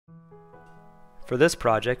For this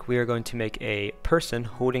project, we are going to make a person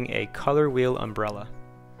holding a color wheel umbrella.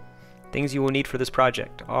 Things you will need for this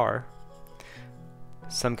project are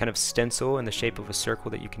some kind of stencil in the shape of a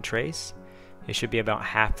circle that you can trace. It should be about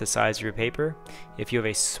half the size of your paper. If you have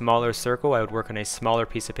a smaller circle, I would work on a smaller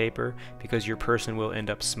piece of paper because your person will end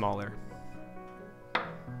up smaller.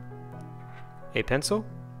 A pencil,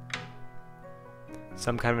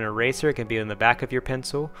 some kind of an eraser. It can be in the back of your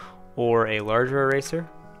pencil or a larger eraser.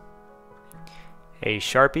 A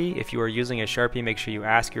Sharpie. If you are using a Sharpie, make sure you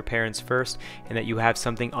ask your parents first and that you have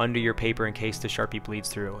something under your paper in case the Sharpie bleeds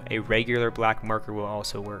through. A regular black marker will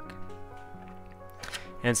also work.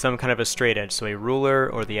 And some kind of a straight edge, so a ruler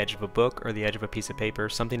or the edge of a book or the edge of a piece of paper,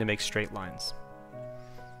 something to make straight lines.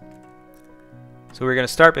 So we're going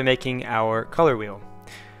to start by making our color wheel.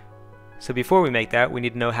 So before we make that, we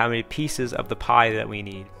need to know how many pieces of the pie that we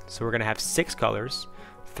need. So we're going to have 6 colors,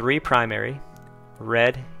 3 primary,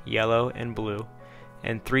 red, yellow, and blue,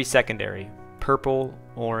 and 3 secondary, purple,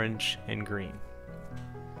 orange, and green.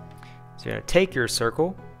 So you're going to take your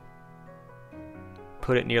circle,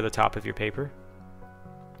 put it near the top of your paper,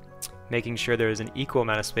 making sure there is an equal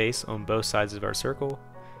amount of space on both sides of our circle,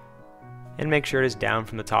 and make sure it is down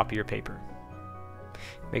from the top of your paper.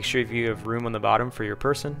 Make sure if you have room on the bottom for your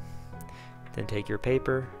person, then take your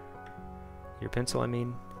paper, your pencil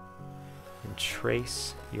and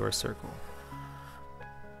trace your circle.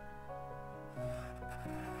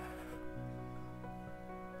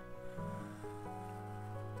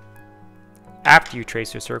 After you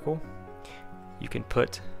trace your circle, you can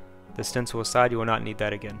put the stencil aside. You will not need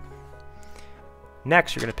that again.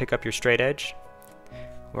 Next, you're going to pick up your straight edge.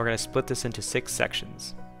 We're going to split this into 6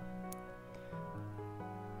 sections.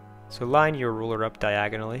 So line your ruler up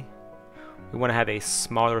diagonally. We want to have a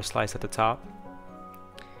smaller slice at the top.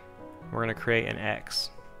 We're going to create an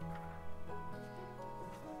X.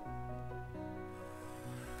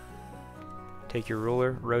 Take your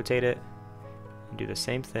ruler, rotate it, and do the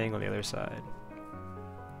same thing on the other side.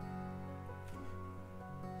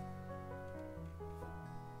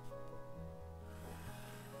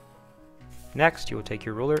 Next, you will take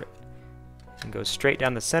your ruler and go straight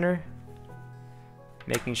down the center,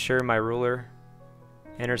 making sure my ruler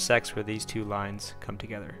intersects where these 2 lines come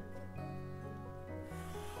together.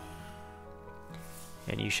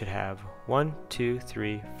 And you should have 1, 2,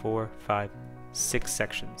 3, 4, 5, 6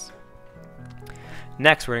 sections.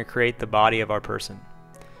 Next, we're going to create the body of our person.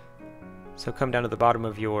 So come down to the bottom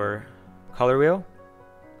of your color wheel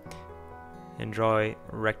and draw a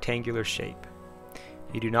rectangular shape.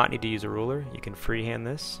 You do not need to use a ruler. You can freehand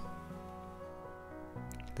this.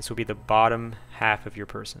 This will be the bottom half of your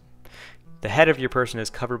person. The head of your person is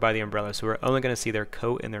covered by the umbrella, so we're only going to see their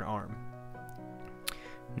coat and their arm.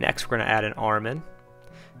 Next, we're going to add an arm in.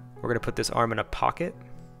 We're going to put this arm in a pocket.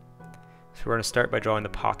 So we're going to start by drawing the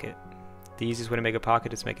pocket. The easiest way to make a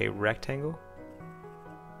pocket is make a rectangle,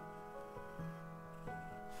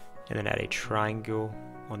 and then add a triangle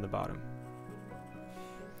on the bottom.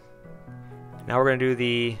 Now we're going to do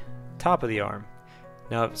the top of the arm.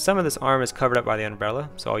 Now some of this arm is covered up by the umbrella,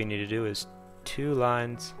 so all you need to do is 2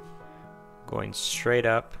 lines going straight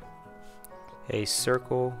up, a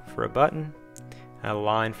circle for a button, and a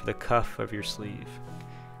line for the cuff of your sleeve.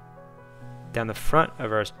 Down the front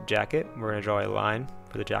of our jacket, we're going to draw a line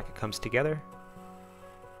where the jacket comes together,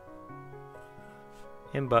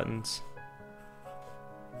 and buttons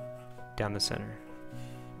down the center.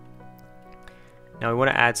 Now we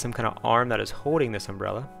want to add some kind of arm that is holding this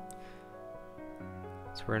umbrella.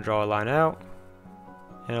 So we're going to draw a line out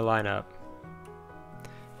and a line up.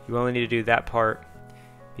 You only need to do that part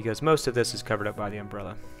because most of this is covered up by the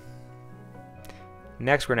umbrella.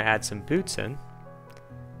 Next, we're going to add some boots in.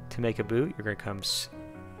 To make a boot, you're going to come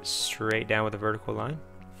straight down with a vertical line.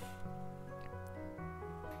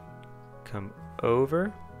 Come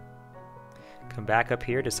over. Come back up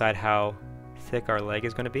here, decide how thick our leg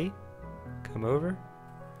is going to be. Come over,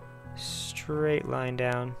 straight line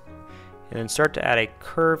down, and then start to add a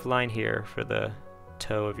curved line here for the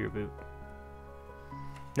toe of your boot.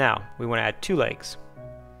 Now, we want to add 2 legs.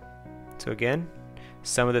 So again,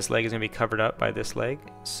 some of this leg is going to be covered up by this leg,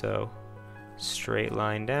 so straight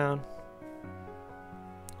line down,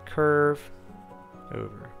 curve,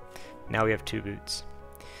 over. Now we have 2 boots.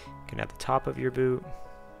 You can add the top of your boot,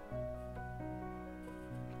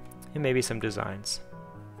 and maybe some designs.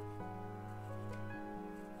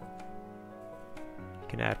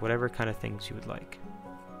 You can add whatever kind of things you would like.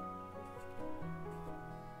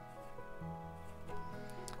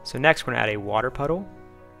 So next we're going to add a water puddle.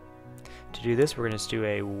 To do this, we're going to do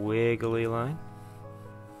a wiggly line.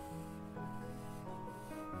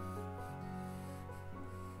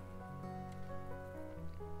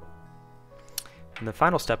 And the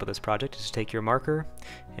final step of this project is to take your marker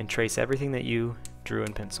and trace everything that you drew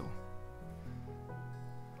in pencil.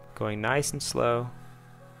 Going nice and slow,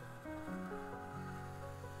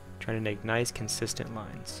 trying to make nice consistent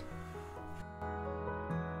lines.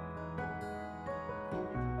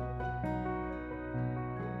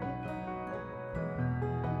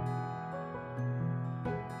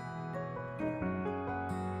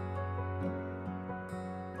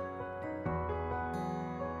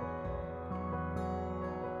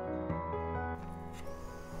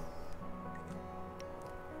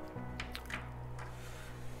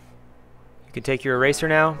 You can take your eraser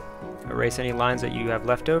now, erase any lines that you have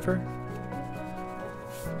left over.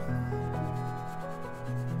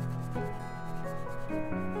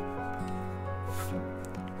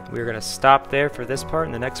 We're going to stop there for this part.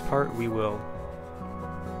 In the next part we will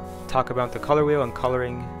talk about the color wheel and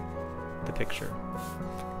coloring the picture.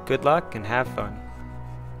 Good luck and have fun.